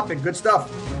on this topic. Good stuff.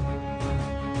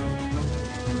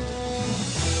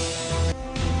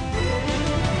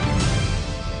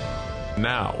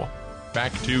 Now,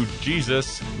 back to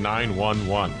Jesus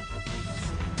 911.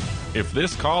 If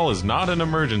this call is not an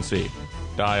emergency,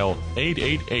 dial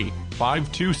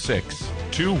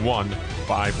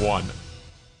 888-526-2151.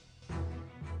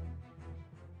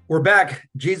 We're back.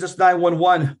 Jesus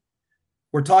 911.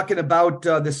 We're talking about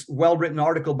this well-written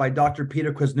article by Dr.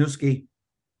 Peter Kwasniewski.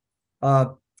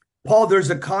 Paul, there's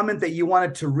a comment that you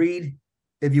wanted to read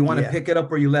if you want to pick it up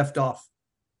where you left off.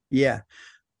 Yeah.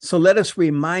 So let us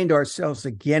remind ourselves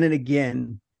again and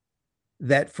again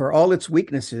that for all its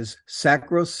weaknesses,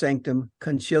 Sacrosanctum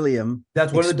Concilium.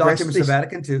 That's one of the documents of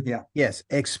Vatican II. Yeah. Yes.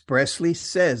 Expressly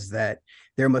says that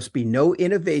there must be no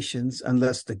innovations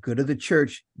unless the good of the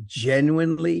church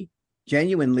genuinely,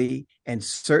 and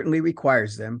certainly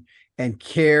requires them, and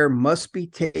care must be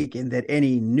taken that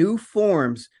any new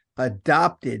forms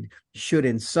adopted should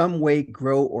in some way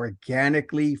grow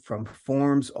organically from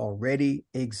forms already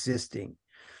existing.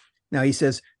 Now he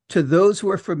says, to those who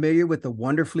are familiar with the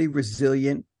wonderfully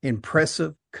resilient,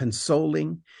 impressive,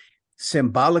 consoling,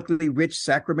 symbolically rich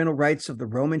sacramental rites of the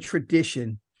Roman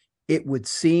tradition, it would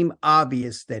seem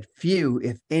obvious that few,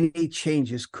 if any,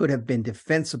 changes could have been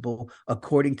defensible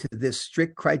according to this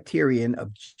strict criterion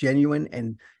of genuine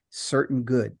and certain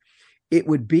good. It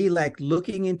would be like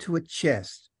looking into a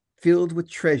chest filled with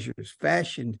treasures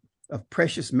fashioned of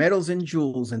precious metals and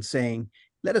jewels and saying,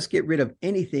 let us get rid of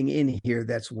anything in here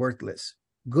that's worthless.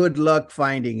 Good luck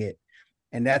finding it.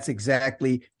 And that's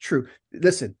exactly true.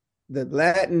 Listen, the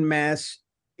Latin Mass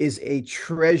is a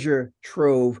treasure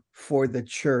trove for the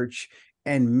church,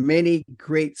 and many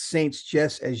great saints,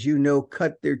 just as you know,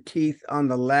 cut their teeth on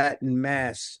the Latin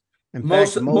Mass. In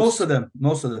fact, most of them.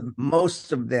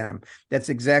 That's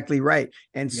exactly right.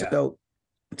 And so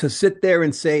to sit there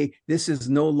and say this is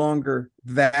no longer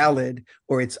valid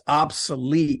or it's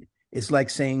obsolete is like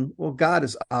saying, well, God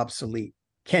is obsolete.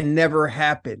 Can never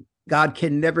happen. God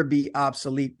can never be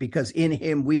obsolete because in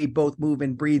him we both move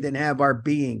and breathe and have our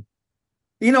being.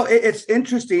 It's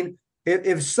interesting.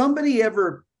 If somebody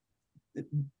ever,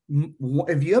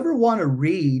 if you ever want to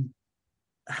read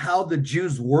how the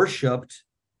Jews worshipped,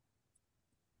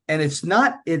 and it's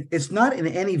not in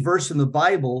any verse in the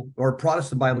Bible, or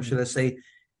Protestant Bible, should I say,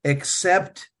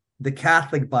 except the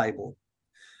Catholic Bible.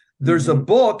 There's a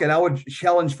book, and I would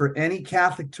challenge for any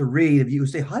Catholic to read. If you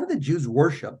say, how did the Jews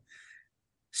worship?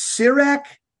 Sirach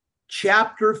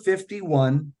chapter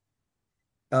 51,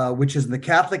 which is in the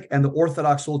Catholic and the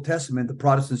Orthodox Old Testament. The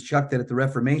Protestants chucked it at the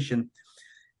Reformation.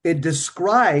 It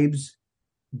describes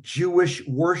Jewish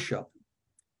worship.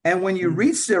 And when you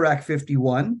read Sirach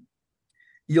 51,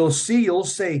 you'll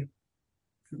say,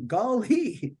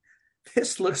 golly,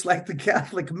 this looks like the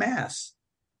Catholic Mass.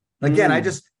 Again, I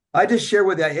just share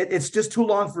with you, it's just too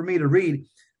long for me to read.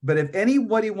 But if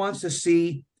anybody wants to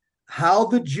see how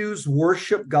the Jews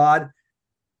worship God,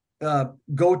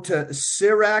 go to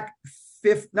Sirach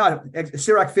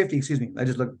 50, excuse me. I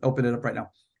just open it up right now.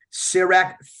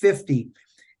 Sirach 50.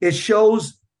 It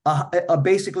shows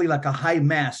basically like a high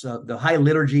mass, the high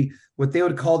liturgy, what they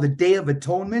would call the Day of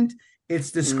Atonement.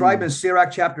 It's described in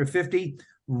Sirach chapter 50.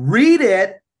 Read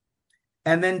it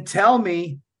and then tell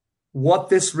me what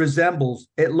this resembles.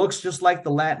 It looks just like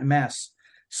the Latin Mass.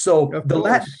 So the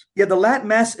Latin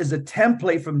Mass is a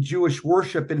template from Jewish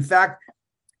worship. In fact,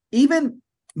 even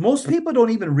most people don't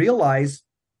even realize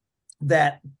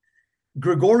that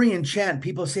Gregorian chant.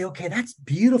 People say, okay, that's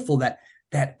beautiful. That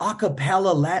a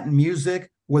cappella Latin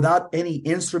music without any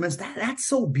instruments, that's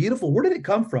so beautiful. Where did it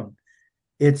come from?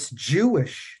 It's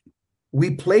Jewish.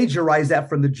 We plagiarize that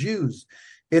from the Jews.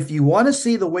 If you want to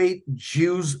see the way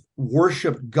Jews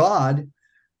worship God,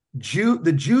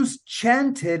 the Jews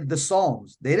chanted the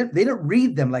Psalms. They didn't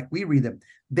read them like we read them.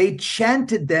 They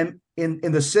chanted them in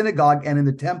the synagogue and in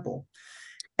the temple.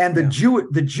 And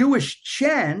the Jewish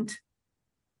chant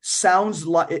sounds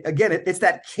like, again, it's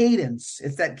that cadence.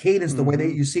 It's that cadence, the way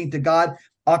that you sing to God,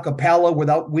 a cappella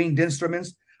without winged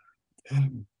instruments.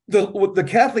 The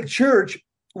Catholic Church,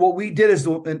 what we did is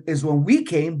when we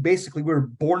came, basically we were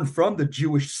born from the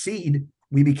Jewish seed.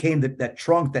 We became that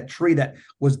trunk, that tree that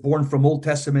was born from Old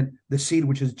Testament, the seed,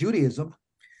 which is Judaism.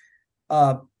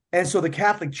 And so the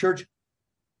Catholic Church,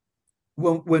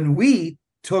 when we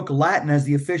took Latin as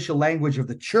the official language of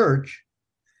the church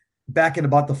back in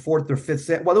about the 4th or 5th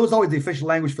century, well, it was always the official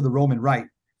language for the Roman Rite,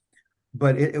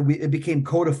 but it became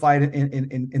codified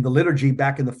in the liturgy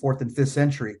back in the 4th and 5th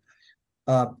century.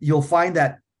 You'll find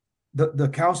that the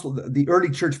council, the early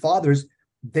church fathers,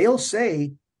 they'll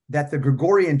say that the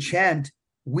Gregorian chant,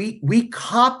 we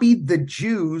copied the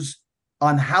Jews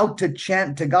on how to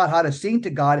chant to God, how to sing to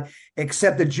God,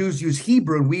 except the Jews use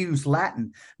Hebrew and we use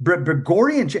Latin.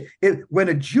 Gregorian, when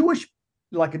a Jewish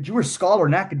scholar,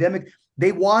 an academic,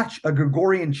 they watch a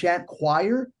Gregorian chant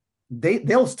choir,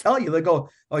 they'll tell you, they go,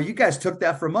 oh, you guys took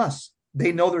that from us.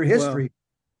 They know their history.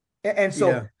 Well, and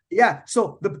so,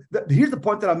 so here's the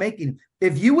point that I'm making.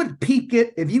 If you would peep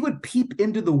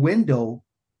into the window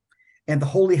and the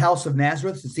Holy House of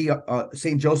Nazareth to see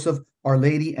St. Joseph, Our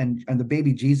Lady, and the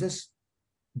baby Jesus,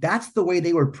 that's the way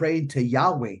they were praying to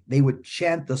Yahweh. They would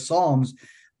chant the Psalms.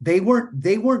 They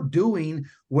weren't doing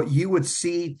what you would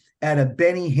see at a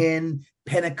Benny Hinn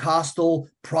Pentecostal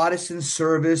Protestant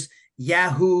service,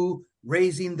 Yahoo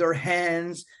raising their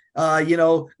hands,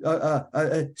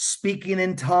 speaking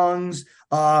in tongues,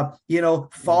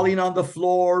 falling on the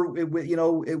floor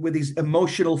with these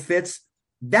emotional fits.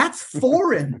 That's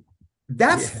foreign.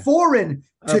 That's foreign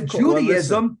to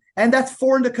Judaism, and that's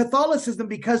foreign to Catholicism,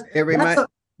 because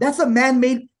that's a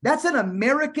man-made, that's an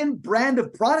American brand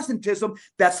of Protestantism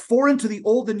that's foreign to the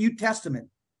Old and New Testament.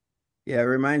 Yeah, it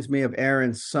reminds me of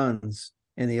Aaron's sons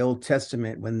in the Old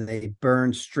Testament when they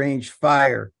burned strange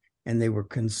fire and they were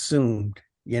consumed.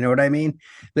 You know what I mean?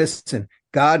 Listen,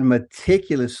 God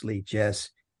meticulously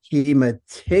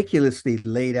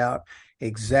laid out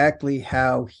exactly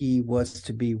how he was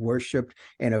to be worshipped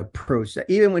and approached.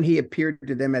 Even when he appeared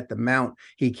to them at the mount,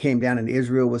 he came down and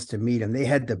Israel was to meet him. They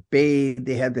had to bathe,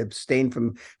 they had to abstain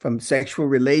from sexual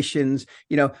relations.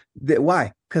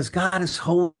 Why? Because God is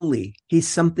holy. He's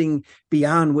something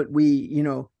beyond what we,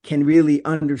 can really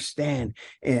understand.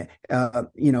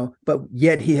 But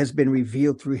yet he has been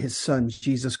revealed through his son,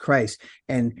 Jesus Christ.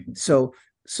 And so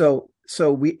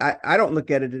I don't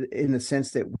look at it in the sense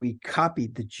that we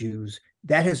copied the Jews.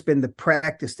 That has been the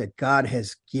practice that God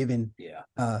has given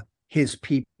his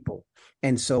people.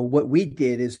 And so what we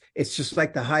did is, it's just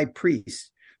like the high priest.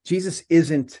 Jesus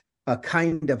isn't a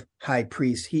kind of high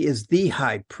priest. He is the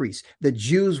high priest. The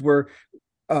Jews were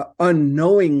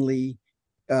unknowingly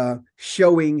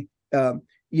showing, what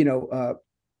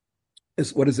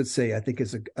does it say? I think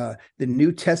it's the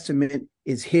New Testament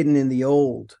is hidden in the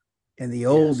Old, and the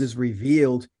Old is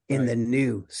revealed in the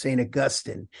New. Saint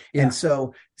Augustine, and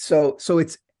so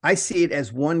it's. I see it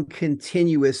as one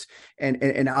continuous,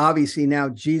 and obviously now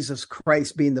Jesus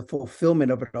Christ being the fulfillment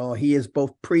of it all. He is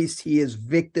both priest, he is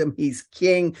victim, he's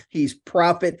king, he's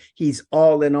prophet, he's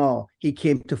all in all. He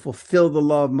came to fulfill the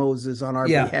law of Moses on our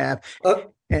behalf.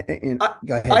 Go ahead.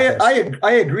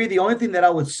 I agree. The only thing that I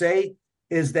would say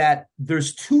is that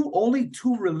there's only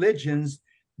two religions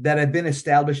that have been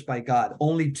established by God.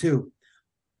 Only two.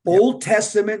 Old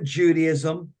Testament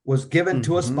Judaism was given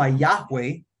to us by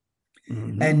Yahweh.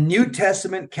 And New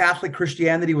Testament Catholic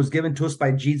Christianity was given to us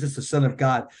by Jesus, the Son of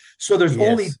God. So there's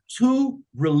only two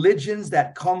religions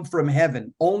that come from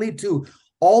heaven. Only two.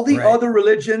 All the other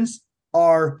religions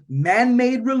are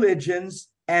man-made religions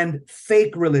and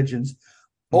fake religions.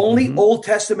 Only Old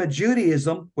Testament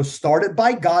Judaism was started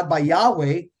by God, by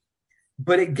Yahweh,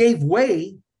 but it gave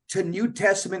way to New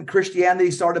Testament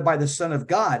Christianity started by the Son of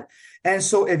God. And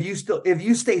so if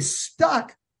you stay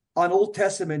stuck on Old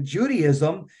Testament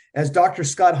Judaism, as Dr.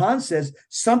 Scott Hahn says,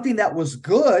 something that was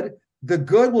good, the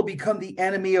good will become the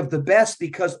enemy of the best,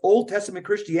 because Old Testament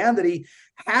Christianity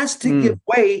has to give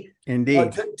way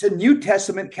to New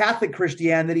Testament Catholic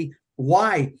Christianity.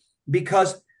 Why?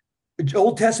 Because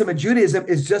Old Testament Judaism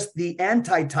is just the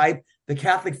anti-type. The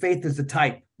Catholic faith is the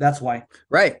type. That's why.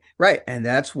 Right. And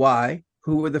that's why,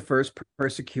 who were the first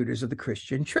persecutors of the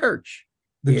Christian church?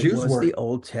 The Jews were the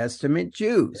Old Testament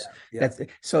Jews. That's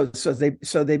so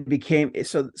they became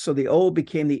the old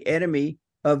became the enemy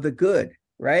of the good,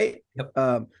 right?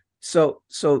 Yep. So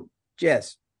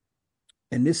Jess,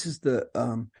 and this is the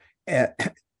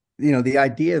the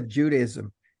idea of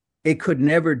Judaism. It could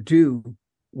never do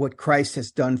what Christ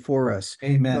has done for us.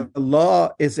 Amen. The law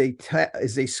is a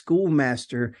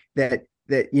schoolmaster that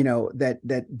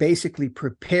basically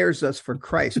prepares us for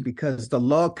Christ, because the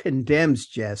law condemns,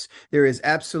 Jess. There is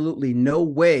absolutely no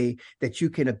way that you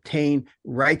can obtain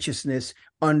righteousness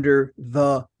under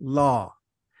the law.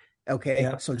 Okay.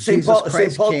 Yeah. So Jesus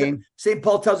Christ came. St.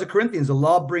 Paul tells the Corinthians, the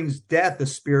law brings death, the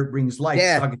spirit brings life.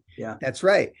 Yeah, that's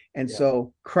right. And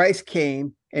so Christ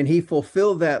came and he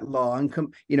fulfilled that law. And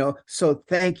so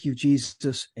thank you,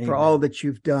 Jesus, for all that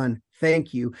you've done.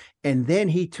 Thank you. And then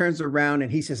he turns around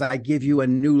and he says, I give you a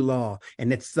new law.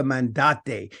 And it's the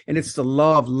mandate. And it's the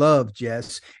law of love,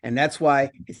 Jess. And that's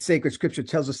why sacred scripture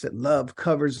tells us that love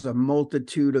covers a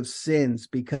multitude of sins,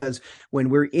 because when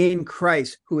we're in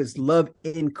Christ, who is love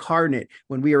incarnate,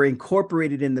 when we are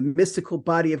incorporated in the mystical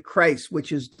body of Christ,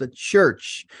 which is the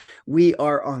church, we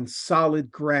are on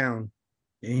solid ground.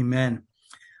 Amen.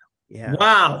 Yeah.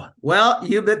 Wow. Well,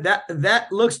 that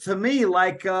looks to me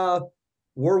like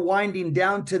we're winding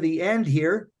down to the end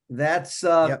here. That's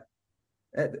you've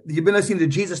been listening to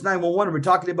Jesus 911. We're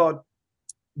talking about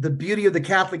the beauty of the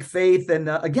Catholic faith, and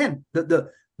again,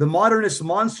 the modernist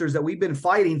monsters that we've been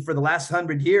fighting for the last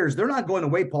 100 years. They're not going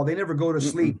away, Paul. They never go to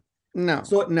sleep. No.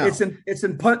 So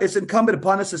it's incumbent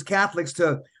upon us as Catholics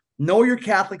to know your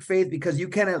Catholic faith, because you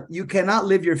cannot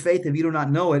live your faith if you do not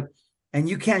know it, and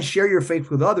you can't share your faith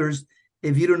with others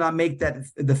if you do not make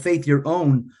the faith your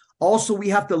own. Also, we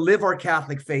have to live our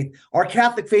Catholic faith. Our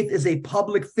Catholic faith is a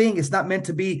public thing. It's not meant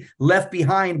to be left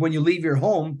behind when you leave your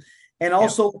home. And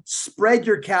also spread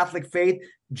your Catholic faith.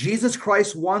 Jesus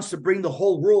Christ wants to bring the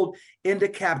whole world into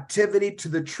captivity to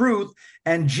the truth.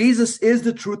 And Jesus is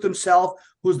the truth himself,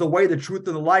 who's the way, the truth,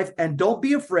 and the life. And don't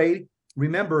be afraid.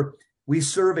 Remember, we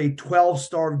serve a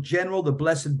 12-star general, the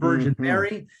Blessed Virgin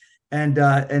Mary. And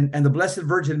the Blessed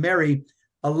Virgin Mary,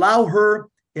 allow her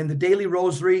in the daily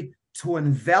rosary to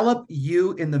envelop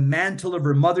you in the mantle of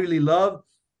her motherly love.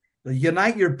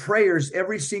 Unite your prayers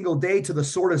every single day to the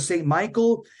sword of St.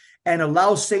 Michael, and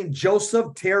allow St.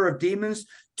 Joseph, terror of demons,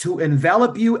 to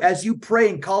envelop you as you pray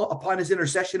and call upon his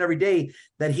intercession every day,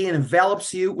 that he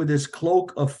envelops you with his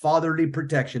cloak of fatherly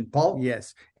protection. Paul?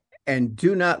 Yes. And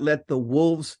do not let the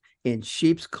wolves in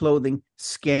sheep's clothing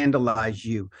scandalize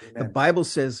you. Amen. The Bible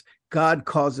says God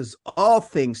causes all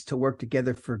things to work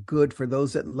together for good for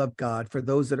those that love God, for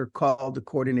those that are called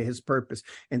according to his purpose.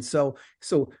 And so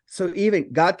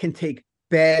even God can take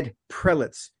bad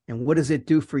prelates, and what does it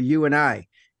do for you and I?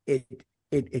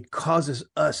 It causes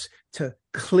us to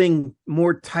cling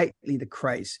more tightly to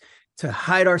Christ, to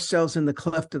hide ourselves in the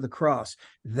cleft of the cross.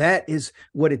 That is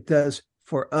what it does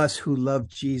for us who love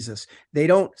Jesus. They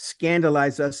don't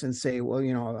scandalize us and say,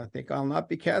 well, I think I'll not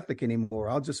be Catholic anymore.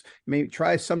 I'll just maybe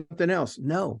try something else.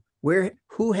 No,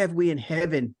 Who have we in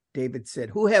heaven? David said,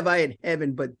 who have I in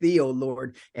heaven but thee, O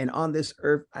Lord? And on this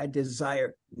earth I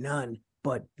desire none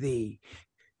but thee.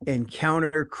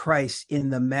 Encounter Christ in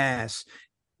the Mass.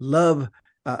 Love,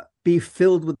 be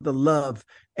filled with the love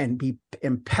and be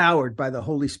empowered by the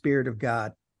Holy Spirit of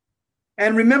God.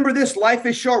 And remember this, life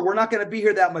is short. We're not going to be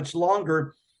here that much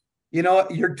longer. You know,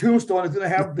 your tombstone is going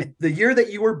to have the year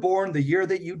that you were born, the year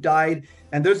that you died,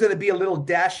 and there's going to be a little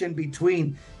dash in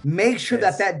between. Make sure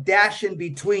that dash in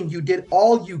between, you did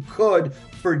all you could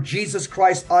for Jesus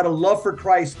Christ, out of love for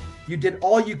Christ. You did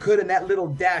all you could in that little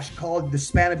dash called the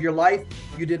span of your life.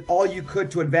 You did all you could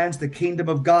to advance the kingdom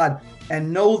of God.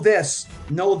 And know this,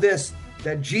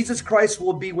 that Jesus Christ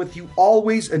will be with you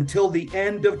always until the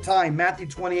end of time. Matthew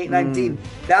 28:19.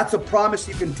 That's a promise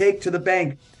you can take to the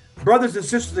bank. Brothers and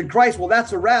sisters in Christ, well,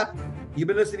 that's a wrap. You've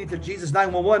been listening to Jesus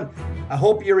 911. I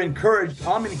hope you're encouraged.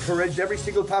 I'm encouraged every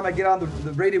single time I get on the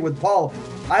radio with Paul.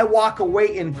 I walk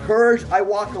away encouraged. I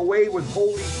walk away with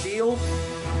holy zeal.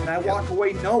 And I walk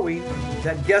away knowing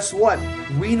that, guess what?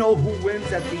 We know who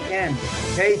wins at the end,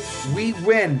 okay? We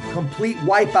win. Complete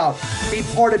wipeout. Be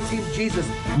part of Team Jesus.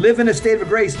 Live in a state of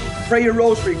grace. Pray your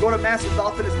rosary. Go to Mass as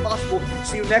often as possible.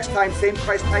 See you next time. Same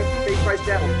Christ time, same Christ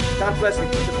channel. God bless you.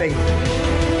 Keep the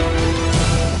faith.